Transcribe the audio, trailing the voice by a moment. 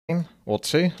Or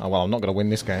 2. Oh well, I'm not going to win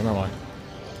this game, am I?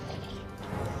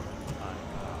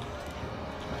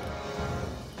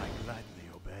 I gladly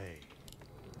obey.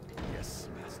 Yes,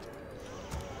 master.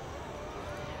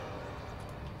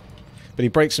 But he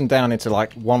breaks them down into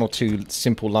like 1 or 2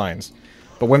 simple lines.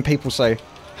 But when people say,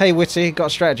 "Hey Witty, got a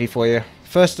strategy for you.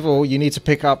 First of all, you need to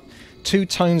pick up 2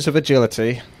 tones of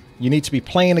agility. You need to be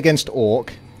playing against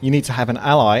Orc. You need to have an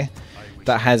ally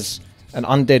that has an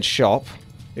undead shop."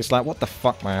 It's like, what the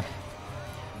fuck, man?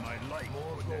 My life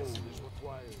for this is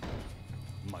required.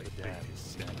 My dad is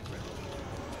standing ready.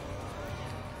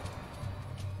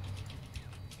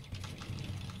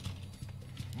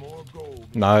 More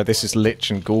gold. No, this is Lich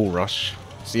and Ghoul Rush.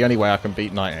 It's the only way I can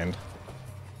beat NightEnD.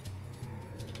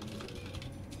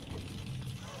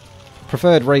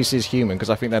 Preferred race is human because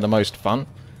I think they're the most fun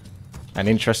and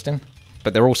interesting,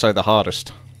 but they're also the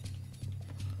hardest.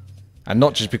 And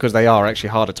not just because they are actually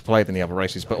harder to play than the other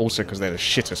races, but also because they're the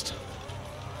shittest.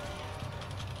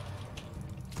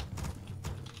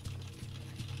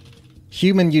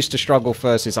 Human used to struggle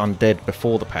versus undead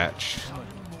before the patch.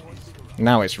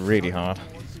 Now it's really hard.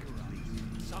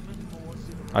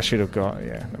 I should have got...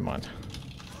 yeah, never mind.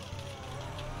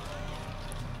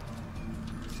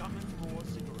 Summon more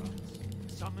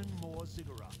ziggurats. Summon more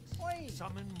ziggurats.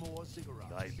 Summon more ziggurats.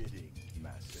 Thy bidding,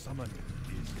 master. Summoning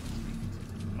is complete.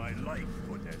 My life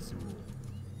for Nezul.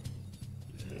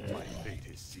 My fate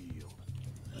is sealed.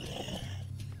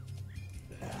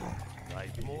 Thy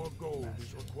bidding, more gold master.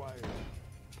 Is required.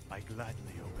 I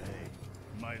gladly obey.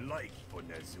 My life for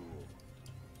Nezul.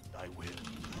 Thy will.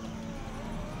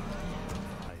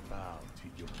 I bow to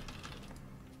your...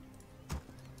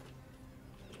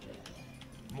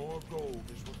 More gold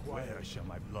is required. Where shall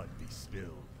my blood be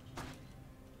spilled?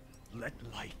 Let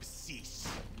life cease.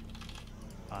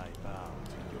 I bow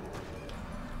to your will.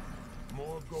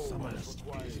 More gold is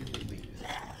required.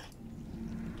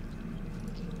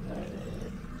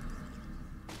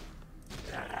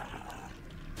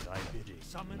 Thy bidding.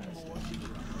 Summon more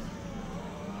ziggurats.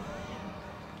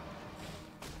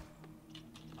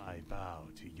 I bow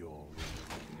to your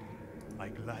will. I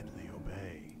gladly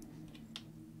obey.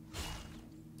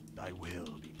 Thy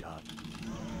will be done.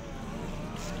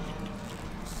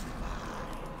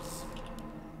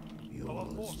 Your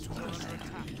force to attack.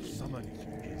 Summoning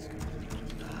is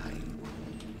complete.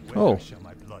 Oh. Where shall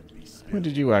my blood be spilled? Where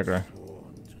did you aggro?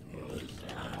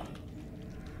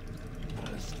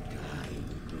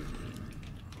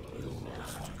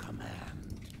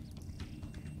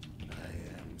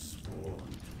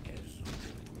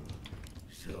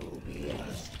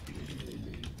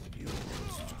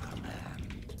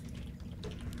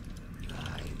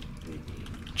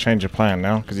 Change of plan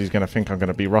now, because he's going to think I'm going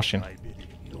to be rushing.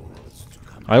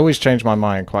 I always change my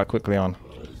mind quite quickly on.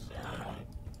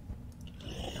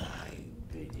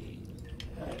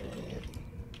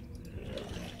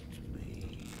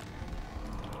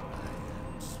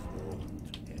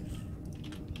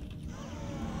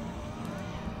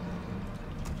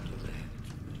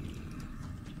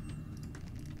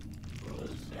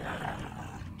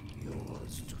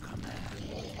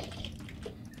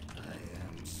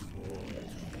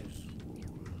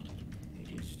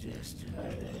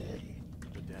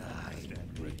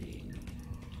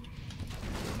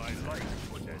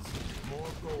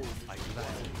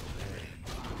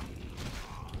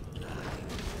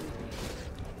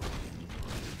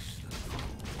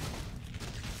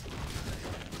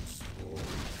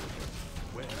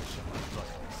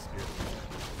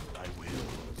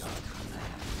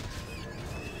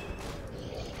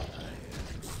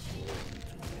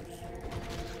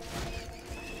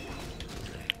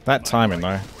 That timing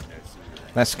though.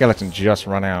 That skeleton just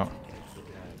run out.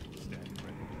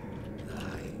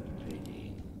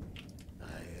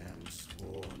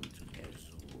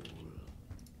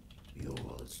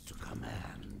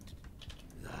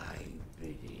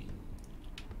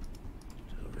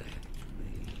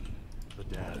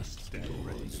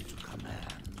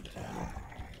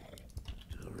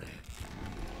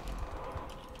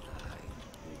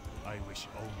 I wish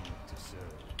only to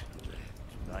serve.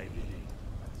 Thy bidding,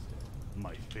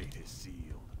 my fate is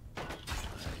sealed. I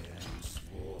am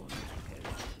sworn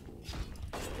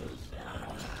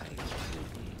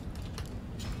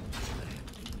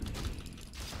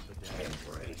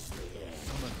embrace the end.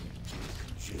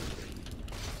 Children,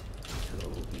 so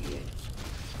be it.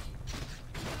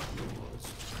 Yours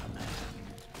to command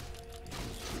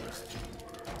is destined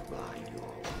by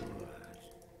your word.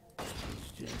 Is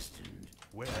destined.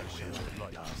 Where shall the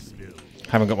blood be spilled?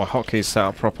 Haven't got my hotkeys set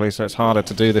up properly, so it's harder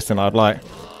to do this than I'd like.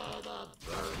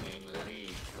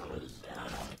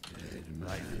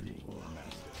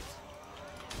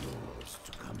 Yours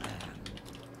to command.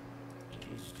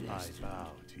 I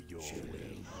bow to your will.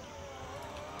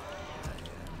 I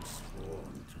am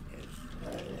sworn to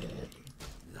Ezreal.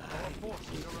 Our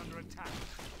forces are under attack.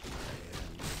 I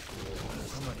am sworn.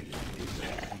 Somebody is complete.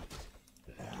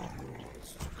 Yours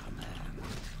to command.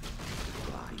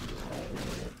 By your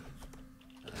will.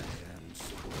 I am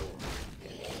sworn.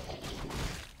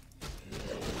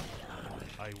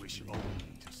 I wish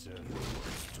only to serve.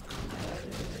 Yours to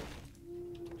command.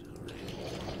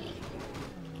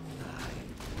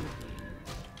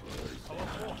 Our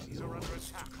forces are under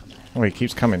attack. Oh, he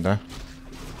keeps coming though.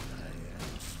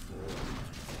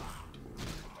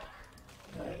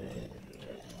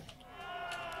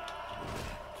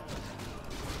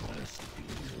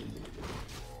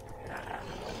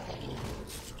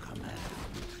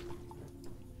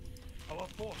 Our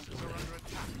forces are under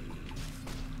attack.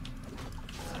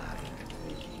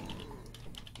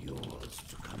 Yours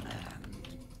to command.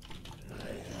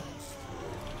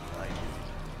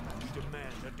 We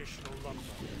demand additional lumber.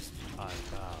 I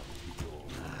bow to your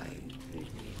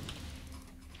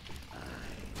I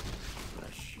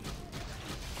crush you.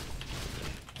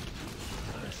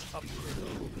 Up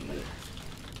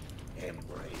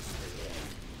embrace the end.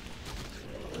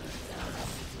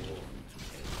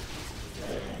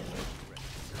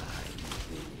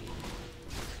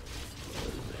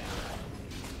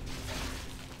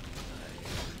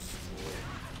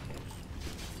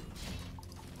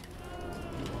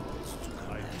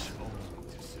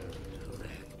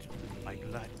 I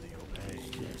gladly obey.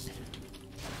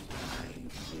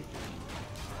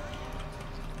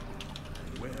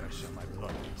 Where shall my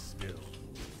blood be spilled?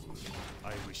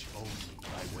 I wish only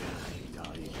I will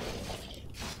die.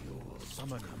 Your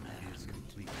summoning is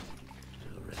complete.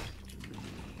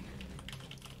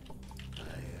 I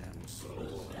am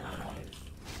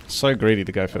So greedy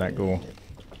to go for that ghoul.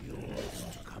 yours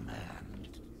to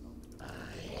command. I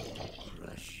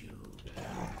crush you.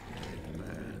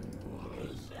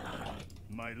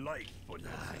 My life for this.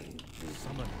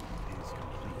 Summoning is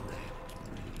complete.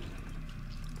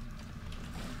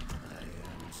 I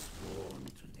am sworn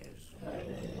to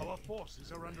Ezreal. Our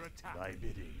forces are under attack. Thy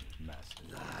bidding, master.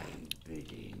 Thy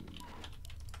bidding.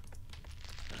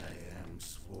 I am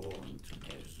sworn to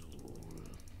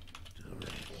Ezreal.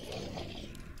 Direct me.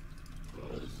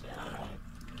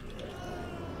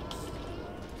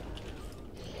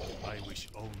 I wish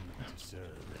only to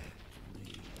serve.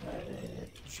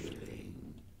 Chilling.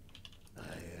 I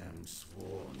am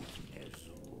sworn to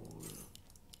Ezreal.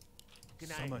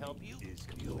 Can I help you? Is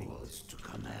yours to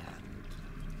command.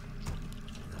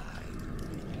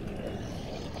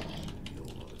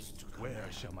 Yours to command.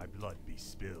 Where shall my blood be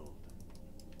spilled?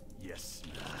 Yes,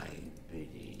 thy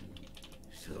bidding.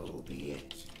 So be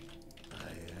it.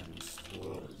 I am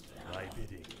sworn. Thy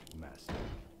bidding, master.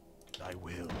 Thy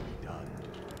will be done.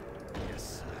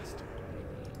 Yes, master.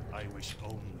 I wish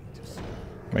only to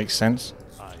serve. Makes sense.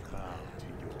 I bow to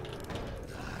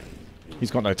your.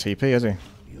 He's got no TP, has he?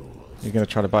 You're going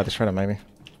to try to buy the shredder, maybe?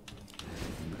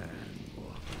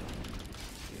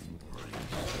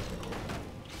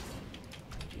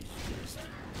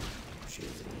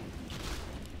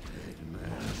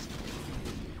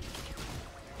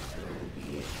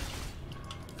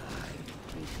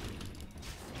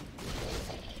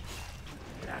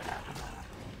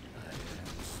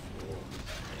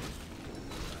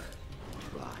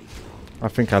 I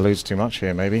think I lose too much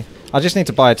here, maybe. I just need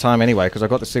to buy time anyway, because I've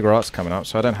got the cigarettes coming up,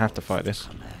 so I don't have to fight this.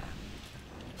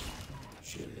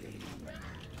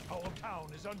 Our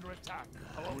town is under attack.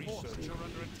 Our forces are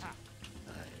under attack.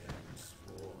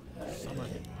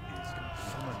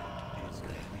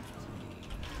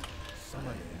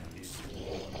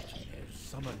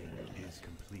 Summoning is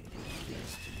complete.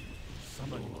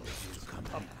 Summoning is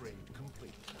complete. Upgrade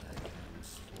complete.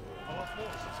 Our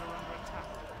forces are under attack.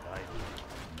 I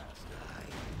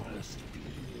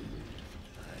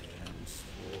am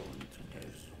sworn to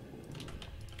Ezreal.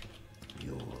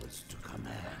 Yours to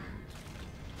command.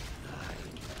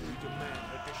 We demand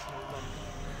additional lumber.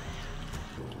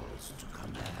 Yours to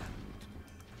command.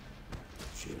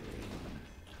 Chilling.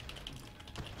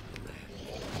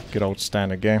 Good old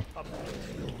standard game.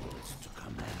 Yours to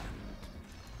command.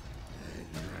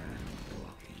 Headman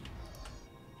walking.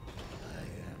 I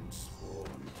am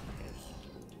sworn to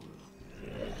Ezreal.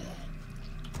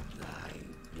 Thy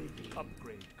bidding.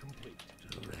 Upgrade complete.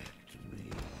 Direct me.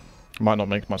 Might not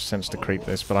make much sense to creep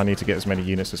this, but I need to get as many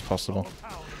units as possible.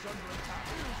 Town is under attack.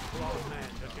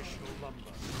 Demand additional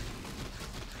lumber.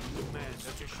 Demand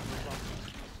additional lumber.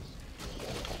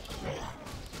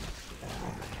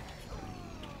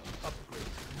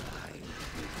 Upgrade.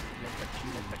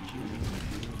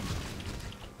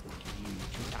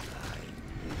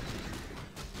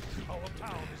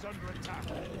 under attack.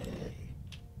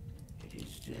 It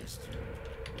is just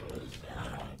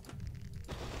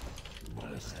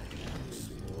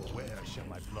Where shall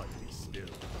my blood be still?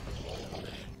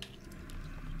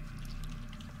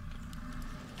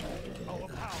 Our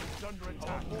power is under attack.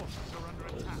 Our forces are under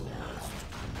attack.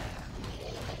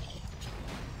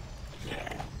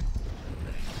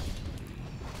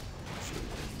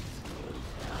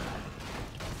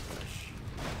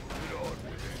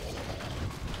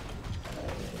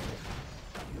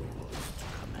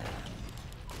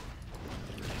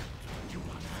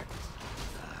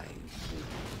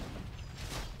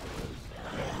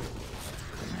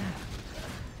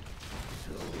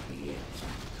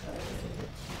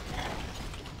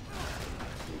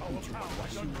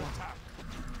 Under attack.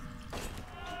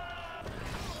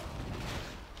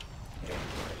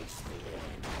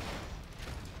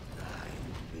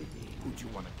 Who do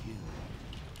you want to kill?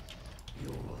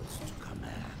 yours to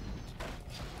command.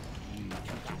 You do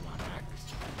not act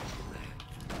correct.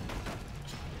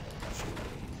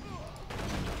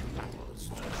 Yours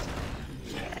to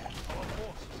command. Our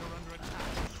forces are under attack.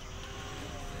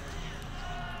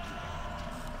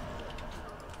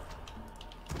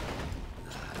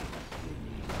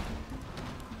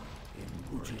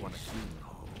 Who do you want to kill?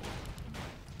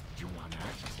 Do you want to act?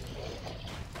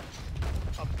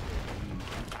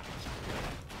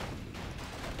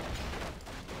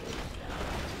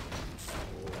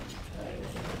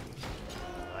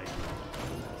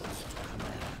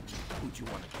 Who do you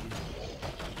want to kill?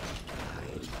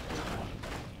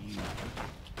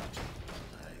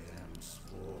 I am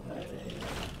sworn.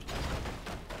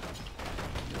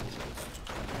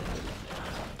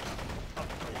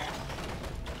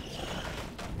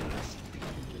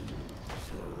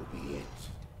 So be it.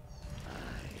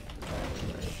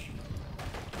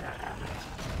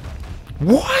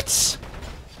 What?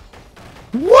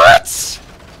 What?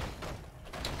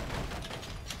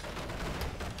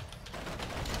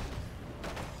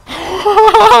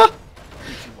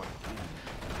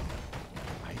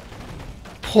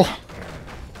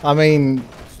 I mean,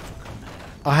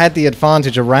 I had the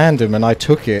advantage of random and I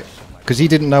took it because he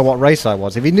didn't know what race I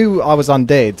was. If he knew I was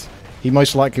undead, he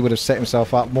most likely would have set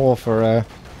himself up more for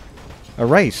a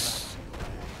race.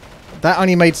 That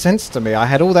only made sense to me. I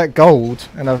had all that gold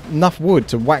and enough wood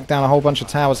to whack down a whole bunch of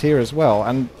towers here as well,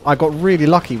 and I got really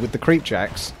lucky with the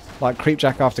creepjacks, like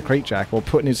creepjack after creepjack, or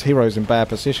putting his heroes in bad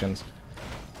positions.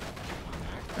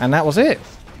 And that was it.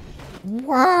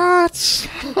 What?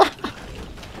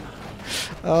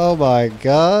 Oh my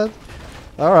god.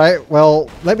 Alright, well,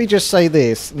 let me just say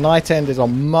this. NightEnD is a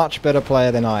much better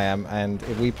player than I am, and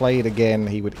if we played again,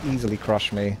 he would easily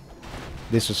crush me.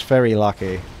 This was very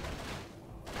lucky.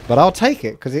 But I'll take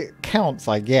it, because it counts,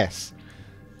 I guess.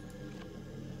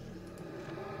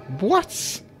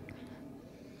 What?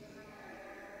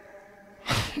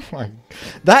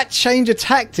 That change of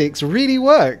tactics really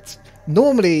worked.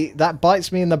 Normally, that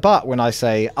bites me in the butt when I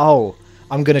say, oh,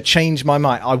 I'm going to change my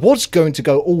mind. I was going to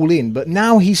go all in, but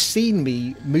now he's seen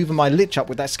me moving my lich up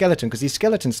with that skeleton, because these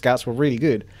skeleton scouts were really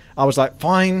good. I was like,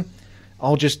 fine,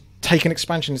 I'll just take an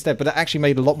expansion instead. But it actually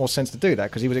made a lot more sense to do that,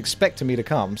 because he was expecting me to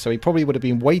come, so he probably would have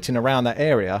been waiting around that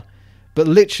area. But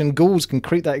lich and ghouls can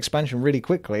creep that expansion really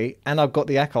quickly, and I've got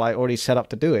the acolyte already set up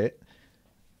to do it.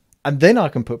 And then I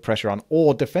can put pressure on,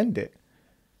 or defend it.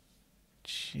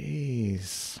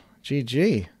 Jeez.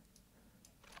 GG.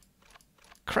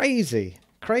 Crazy.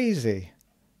 Crazy.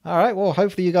 Alright, well,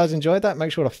 hopefully you guys enjoyed that.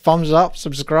 Make sure to thumbs up,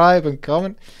 subscribe, and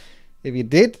comment. If you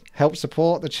did, help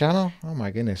support the channel. Oh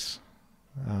my goodness.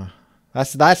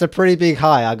 That's a pretty big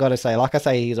high, I gotta say. Like I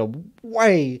say,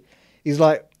 he's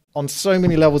like on so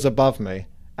many levels above me.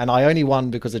 And I only won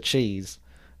because of cheese.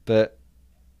 But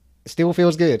it still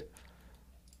feels good.